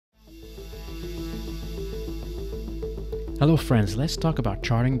Hello friends, let's talk about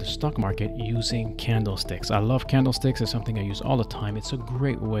charting the stock market using candlesticks. I love candlesticks. It's something I use all the time. It's a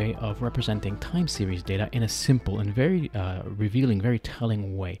great way of representing time series data in a simple and very revealing, very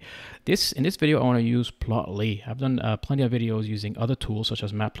telling way. In this video, I want to use Plotly. I've done plenty of videos using other tools such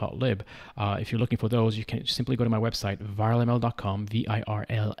as Matplotlib. If you're looking for those, you can simply go to my website, viralml.com,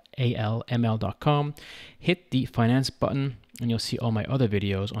 viralml.com, hit the finance button, and you'll see all my other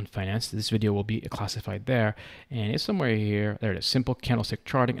videos on finance. This video will be classified there, and it's somewhere here. There it is, simple candlestick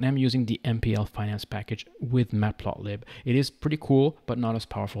charting, and I'm using the MPL finance package with Matplotlib. It is pretty cool, but not as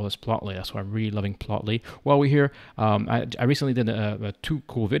powerful as Plotly. That's why I'm really loving Plotly. While we're here, I recently did two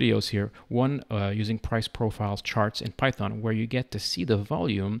cool videos here. One using price profiles charts in Python, where you get to see the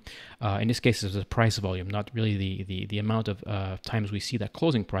volume. In this case, it's the price volume, not really the amount of times we see that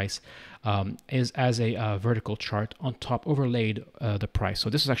closing price, is as a vertical chart on top overlaid the price. So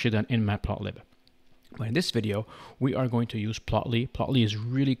this is actually done in Matplotlib. But in this video, we are going to use Plotly. Plotly is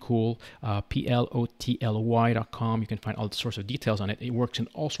really cool, plotly.com. You can find all sorts of details on it. It works in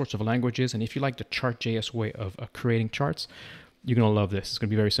all sorts of languages. And if you like the chart.js way of creating charts, you're going to love this. It's going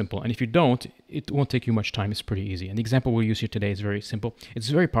to be very simple. And if you don't, it won't take you much time. It's pretty easy. And the example we'll use here today is very simple. It's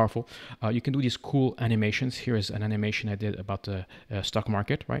very powerful. You can do these cool animations. Here is an animation I did about the stock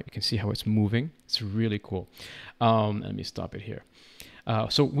market, right? You can see how it's moving. It's really cool. Let me stop it here.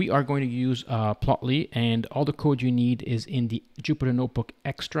 So we are going to use Plotly, and all the code you need is in the Jupyter Notebook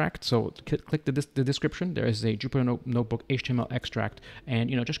extract. So click the description. There is a Jupyter Notebook HTML extract,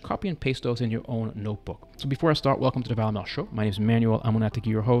 and just copy and paste those in your own notebook. So before I start, welcome to the ValML Show. My name is Manuel. I'm Monetizing,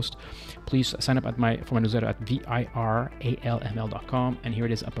 your host. Please sign up for my newsletter at viralml.com, and here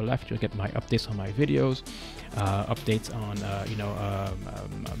it is upper left. You'll get my updates on my videos, updates on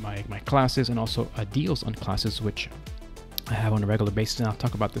my classes, and also deals on classes which I have on a regular basis, and I'll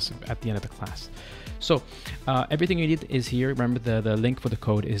talk about this at the end of the class. So everything you need is here. Remember, the link for the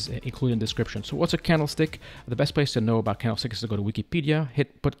code is included in the description. So what's a candlestick? The best place to know about candlesticks is to go to Wikipedia,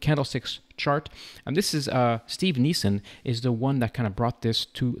 put candlesticks chart. And this is Steve Neeson is the one that kind of brought this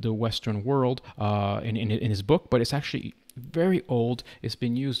to the Western world in his book, but it's actually very old. It's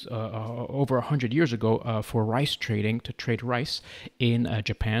been used over 100 years ago for rice trading, to trade rice in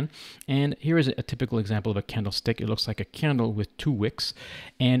Japan. And here is a typical example of a candlestick. It looks like a candle with two wicks,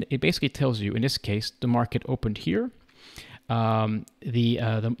 and it basically tells you, in this case, the market opened here.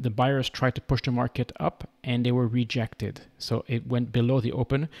 The buyers tried to push the market up, and they were rejected. So it went below the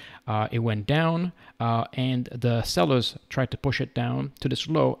open, it went down, and the sellers tried to push it down to this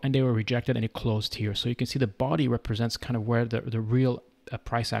low, and they were rejected, and it closed here. So you can see the body represents kind of where the real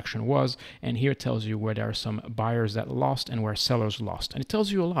price action was, and here it tells you where there are some buyers that lost and where sellers lost. And it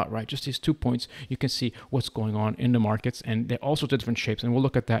tells you a lot, right? Just these 2 points, you can see what's going on in the markets, and they're all sorts of different shapes, and we'll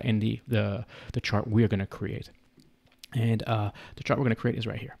look at that in the chart we're going to create. And the chart we're going to create is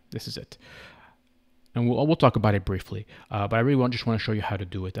right here. This is it. And we'll talk about it briefly, but I really just want to show you how to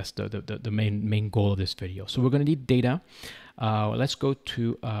do it. That's the main goal of this video. So we're going to need data. Let's go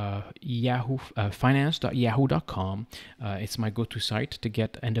to finance.yahoo.com. It's my go-to site to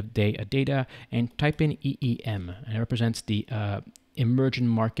get end of day data, and type in EEM, and it represents the emerging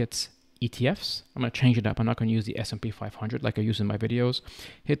markets ETFs. I'm going to change it up. I'm not going to use the S&P 500 like I use in my videos.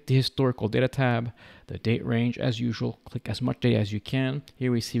 Hit the historical data tab, the date range as usual. Click as much data as you can.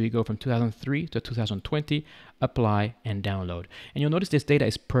 Here we see we go from 2003 to 2020, apply and download. And you'll notice this data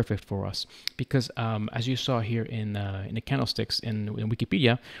is perfect for us because as you saw here in the candlesticks in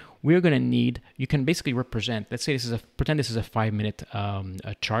Wikipedia, we're going to need, you can basically represent, let's say pretend this is a 5-minute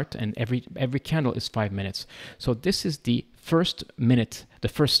chart, and every candle is 5 minutes. So this is the first minute, the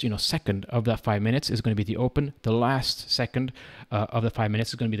first second of that 5 minutes is going to be the open. The last second of the 5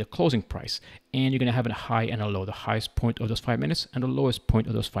 minutes is going to be the closing price. And you're going to have a high and a low, the highest point of those 5 minutes and the lowest point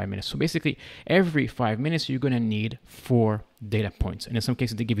of those 5 minutes. So basically, every 5 minutes, you're going to need 4 data points. And in some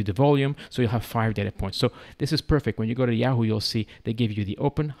cases, they give you the volume, so you'll have 5 data points. So this is perfect. When you go to Yahoo, you'll see they give you the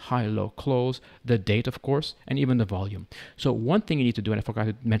open, high, low, close, the date, of course, and even the volume. So one thing you need to do, and I forgot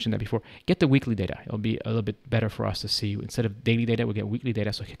to mention that before, get the weekly data. It'll be a little bit better for us to see. Instead of daily data, we'll get weekly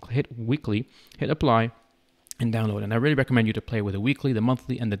data. So hit weekly, hit apply, and download. And I really recommend you to play with the weekly, the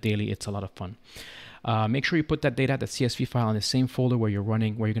monthly, and the daily. It's a lot of fun. Make sure you put that data, that CSV file, in the same folder where you're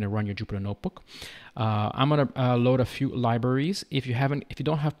going to run your Jupyter Notebook. I'm going to load a few libraries. If you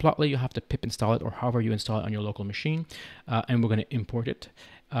don't have Plotly, you'll have to pip install it, or however you install it on your local machine, and we're going to import it.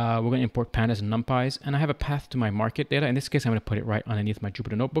 We're going to import pandas and numpys, and I have a path to my market data. In this case, I'm going to put it right underneath my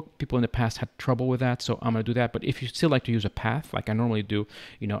Jupyter notebook. People in the past had trouble with that, so I'm going to do that. But if you still like to use a path, like I normally do,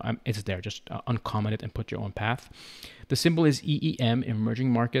 it's there. Just uncomment it and put your own path. The symbol is EEM,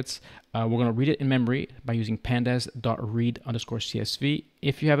 emerging markets. We're going to read it in memory by using pandas.read_CSV.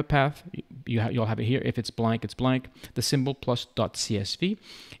 If you have a path, you'll have it here. If it's blank, it's blank. The symbol plus .csv,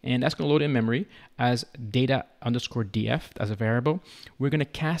 and that's going to load in memory as data_df as a variable. We're going to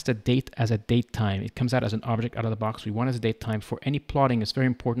cast a date as a date time. It comes out as an object out of the box. We want as a date time. For any plotting, it's very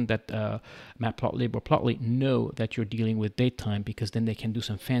important that Matplotlib or Plotly know that you're dealing with date time, because then they can do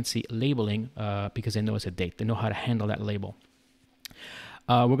some fancy labeling because they know it's a date. They know how to handle that label.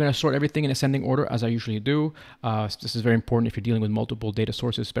 We're going to sort everything in ascending order, as I usually do. This is very important if you're dealing with multiple data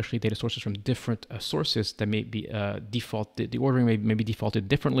sources, especially data sources from different sources that may be the ordering may be defaulted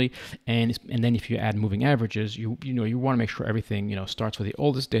differently. And then if you add moving averages, you want to make sure everything starts with the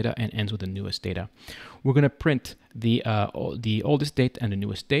oldest data and ends with the newest data. We're going to print the oldest date and the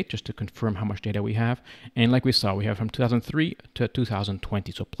newest date just to confirm how much data we have. And like we saw, we have from 2003 to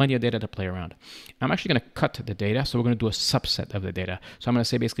 2020, so plenty of data to play around. I'm actually going to cut the data, so we're going to do a subset of the data. So I'm going to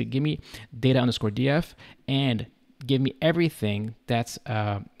say basically, give me data_df and give me everything that's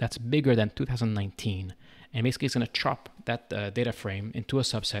bigger than 2019. And basically, it's going to chop that data frame into a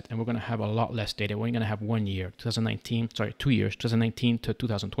subset, and we're going to have a lot less data. We're going to have 1 year, 2 years, 2019 to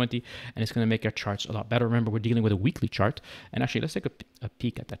 2020, and it's going to make our charts a lot better. Remember, we're dealing with a weekly chart, and actually, let's take a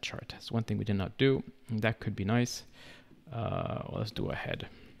peek at that chart. That's one thing we did not do, and that could be nice. Well, let's do a head.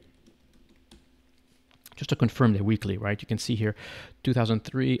 Just to confirm the weekly, right? You can see here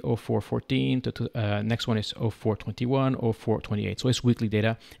 2003, 0414, to next one is 0421, 0428. So it's weekly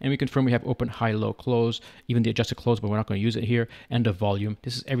data. And we confirm we have open, high, low, close, even the adjusted close, but we're not going to use it here. And the volume.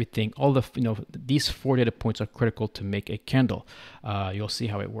 This is everything. All the, these 4 data points are critical to make a candle. You'll see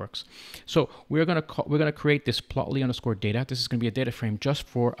how it works. So we're going to create this plotly_data. This is going to be a data frame just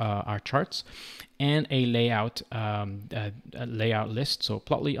for our charts, and a layout list. So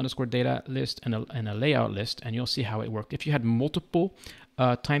plotly_data list and a layout list, and you'll see how it worked. If you had multiple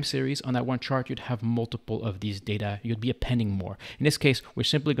time series on that one chart, you'd have multiple of these data. You'd be appending more. In this case, we're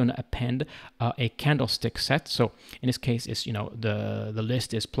simply going to append a candlestick set. So in this case, it's the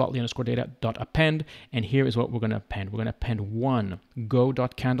list is plotly_data.append, and here is what we're going to append. We're going to append one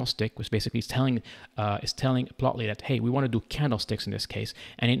go.candlestick, which basically is telling Plotly that, hey, we want to do candlesticks in this case,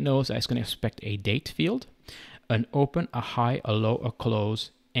 and it knows that it's going to expect a date field, an open, a high, a low, a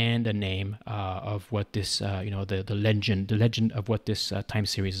close, and the name of what this, the legend of what this time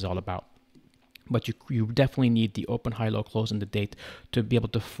series is all about. But you definitely need the open, high, low, close, and the date to be able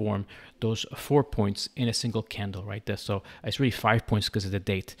to form those 4 points in a single candle, right? So it's really 5 points because of the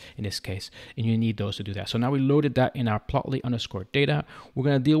date in this case, and you need those to do that. So now we loaded that in our plotly_data. We're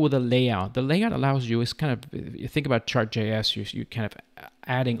going to deal with a layout. The layout allows you, it's kind of, you think about chart.js, you kind of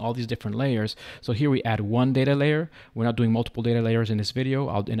adding all these different layers. So here we add one data layer. We're not doing multiple data layers in this video.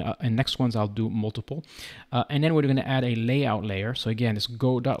 In next ones, I'll do multiple. And then we're going to add a layout layer. So again, it's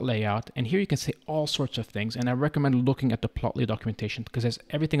go.layout. And here you can say all sorts of things. And I recommend looking at the Plotly documentation because there's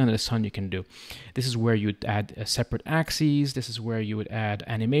everything under the sun you can do. This is where you'd add separate axes. This is where you would add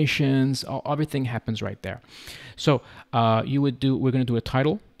animations. Everything happens right there. So we're going to do a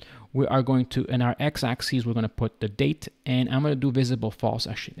title. We are going to, in our x-axis, we're going to put the date, and I'm going to do visible false.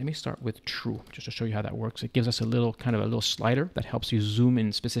 Actually, let me start with true, just to show you how that works. It gives us a little slider that helps you zoom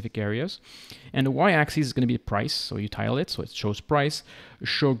in specific areas. And the y-axis is going to be price, so you tile it, so it shows price.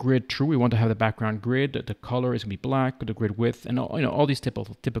 Show grid true, we want to have the background grid. The color is going to be black, the grid width, and all these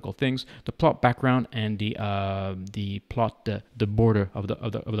typical things. The plot background and the plot, the border of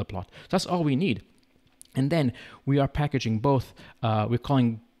the plot. So that's all we need. And then we are packaging both. We're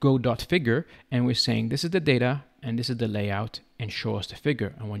calling go.figure, and we're saying this is the data and this is the layout, and show us the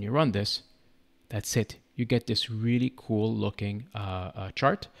figure. And when you run this, that's it. You get this really cool looking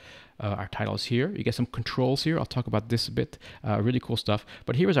chart. Our title is here. You get some controls here. I'll talk about this a bit. Really cool stuff.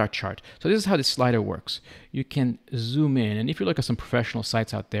 But here is our chart. So this is how this slider works. You can zoom in, and if you look at some professional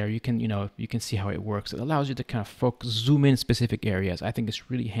sites out there, you can see how it works. It allows you to kind of focus, zoom in specific areas. I think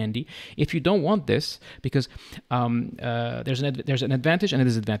it's really handy. If you don't want this, because there's an advantage and a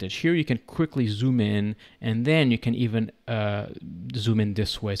disadvantage. Here you can quickly zoom in, and then you can even zoom in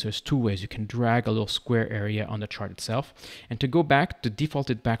this way. So there's two ways. You can drag a little square area on the chart itself, and to go back, to default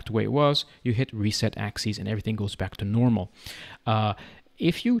it back to the way it was, you hit reset axes and everything goes back to normal.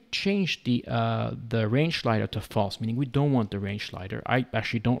 If you change the range slider to false, meaning we don't want the range slider, I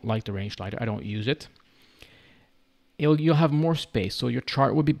actually don't like the range slider, I don't use it. you'll have more space. So your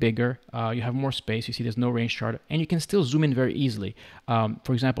chart will be bigger. You have more space. You see there's no range chart, and you can still zoom in very easily.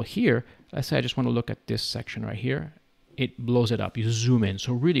 For example, here, let's say I just want to look at this section right here. It blows it up. You zoom in,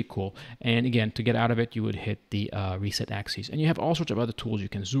 so really cool. And again, to get out of it, you would hit the reset axis. And you have all sorts of other tools. You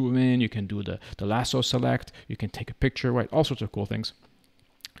can zoom in, you can do the lasso select, you can take a picture, right? All sorts of cool things.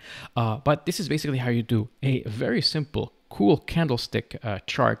 But this is basically how you do a very simple, cool candlestick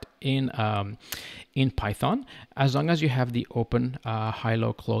chart in Python. As long as you have the open, high,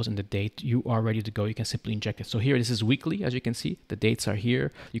 low, close, and the date, you are ready to go. You can simply inject it. So here, this is weekly, as you can see. The dates are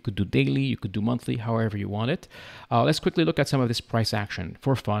here. You could do daily, you could do monthly, however you want it. Let's quickly look at some of this price action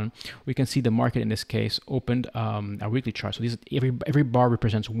for fun. We can see the market in this case opened a weekly chart. So every bar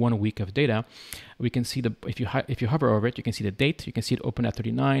represents 1 week of data. We can see if you hover over it, you can see the date. You can see it opened at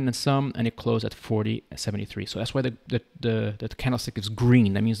 39 and some, and it closed at 40.73. So that's why the candlestick is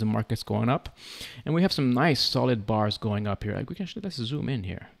green. That means the market's going up. And we have some nice solid bars going up here. Let's zoom in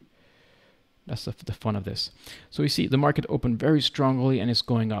here. That's the fun of this. So you see the market opened very strongly and it's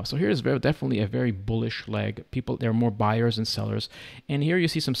going up. So here is definitely a very bullish leg. There are more buyers and sellers. And here you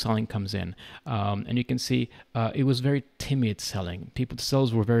see some selling comes in. And you can see it was very timid selling. The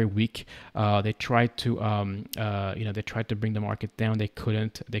sellers were very weak. They tried to, they tried to bring the market down. They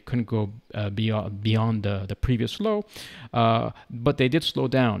couldn't go beyond the previous low. But they did slow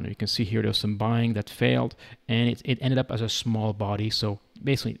down. You can see here there was some buying that failed, and it ended up as a small body. So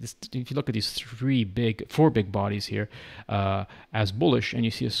basically, if you look at these four big bodies here as bullish, and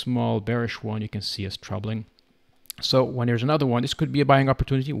you see a small bearish one, you can see as troubling. So when there's another one, this could be a buying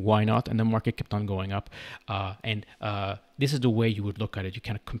opportunity. Why not? And the market kept on going up. This is the way you would look at it. You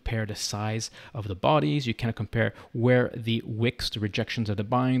kind of compare the size of the bodies. You kind of compare where the wicks, the rejections of the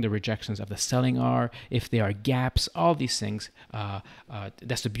buying, the rejections of the selling are, if there are gaps, all these things.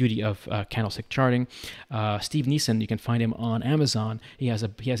 That's the beauty of candlestick charting. Steve Neeson, you can find him on Amazon. He has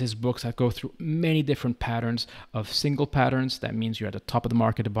his books that go through many different patterns of single patterns. That means you're at the top of the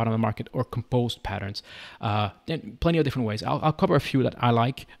market, the bottom of the market, or composed patterns. And plenty of different ways. I'll cover a few that I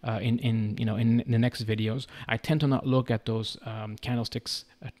like in the next videos. I tend to not look at those candlesticks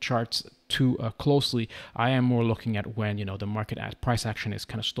charts too closely. I am more looking at when the market price action is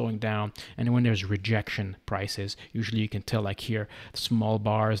kind of slowing down, and when there's rejection prices. Usually you can tell, like here, the small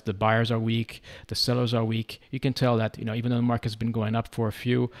bars, the buyers are weak, the sellers are weak. You can tell that even though the market's been going up for a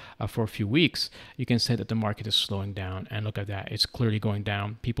few weeks, you can say that the market is slowing down. And look at that, it's clearly going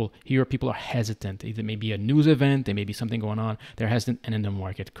down. People are hesitant. Either may be a news event, there may be something going on. They're hesitant, and then the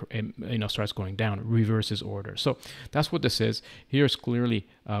market starts going down, reverses order. So that's what this is. Here's clearly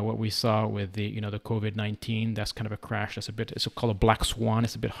what we saw with the the COVID-19. That's kind of a crash. It's called a black swan.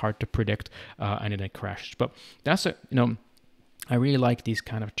 It's a bit hard to predict, and then it crashes. But that's I really like these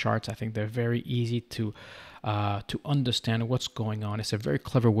kind of charts. I think they're very easy to understand what's going on. It's a very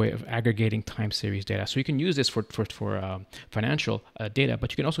clever way of aggregating time series data. So you can use this for financial data,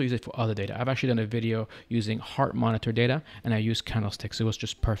 but you can also use it for other data. I've actually done a video using heart monitor data, and I used candlesticks. It was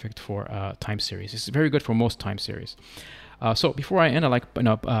just perfect for time series. It's very good for most time series. So before I end, I like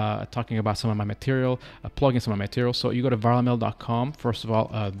talking about some of my material, plugging some of my material. So you go to viralmail.com. First of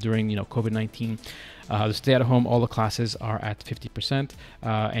all, during COVID-19, to stay at home, all the classes are at 50%,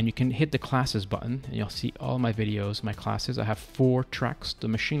 and you can hit the classes button, and you'll see all my videos, my classes. I have 4 tracks: the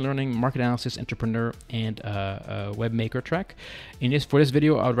machine learning, market analysis, entrepreneur, and web maker track. For this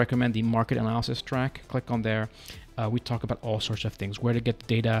video, I would recommend the market analysis track. Click on there. We talk about all sorts of things: where to get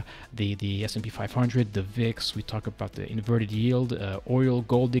data, the S&P 500, the VIX. We talk about the inverted yield, oil,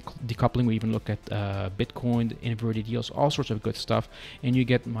 gold decoupling. We even look at Bitcoin, inverted yields, all sorts of good stuff. And you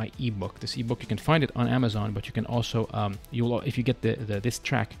get my ebook. This ebook, you can find it on Amazon, but you can also, if you get this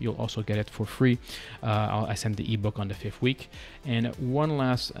track, you'll also get it for free. I send the ebook on the 5th week. And one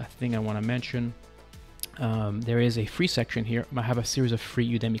last thing I want to mention. There is a free section here. I have a series of free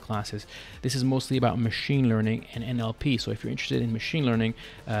Udemy classes. This is mostly about machine learning and NLP. So if you're interested in machine learning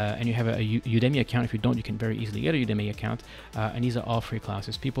and you have a Udemy account, if you don't, you can very easily get a Udemy account. And these are all free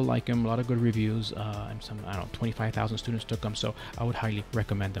classes. People like them, a lot of good reviews, and some, 25,000 students took them. So I would highly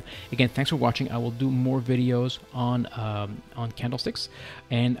recommend them. Again, thanks for watching. I will do more videos on candlesticks,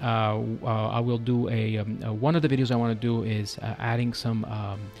 and I will do one of the videos I want to do is adding some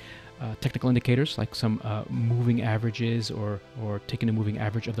technical indicators, like some moving averages, or taking the moving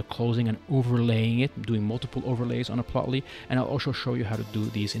average of the closing and overlaying it, doing multiple overlays on a Plotly. And I'll also show you how to do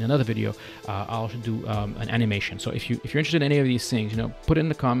these in another video. I'll also do an animation. So if you're interested in any of these things, put in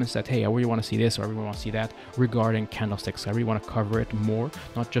the comments that, hey, I really want to see this, or I really want to see that regarding candlesticks. I really want to cover it more,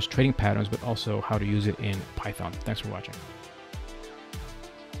 not just trading patterns, but also how to use it in Python. Thanks for watching.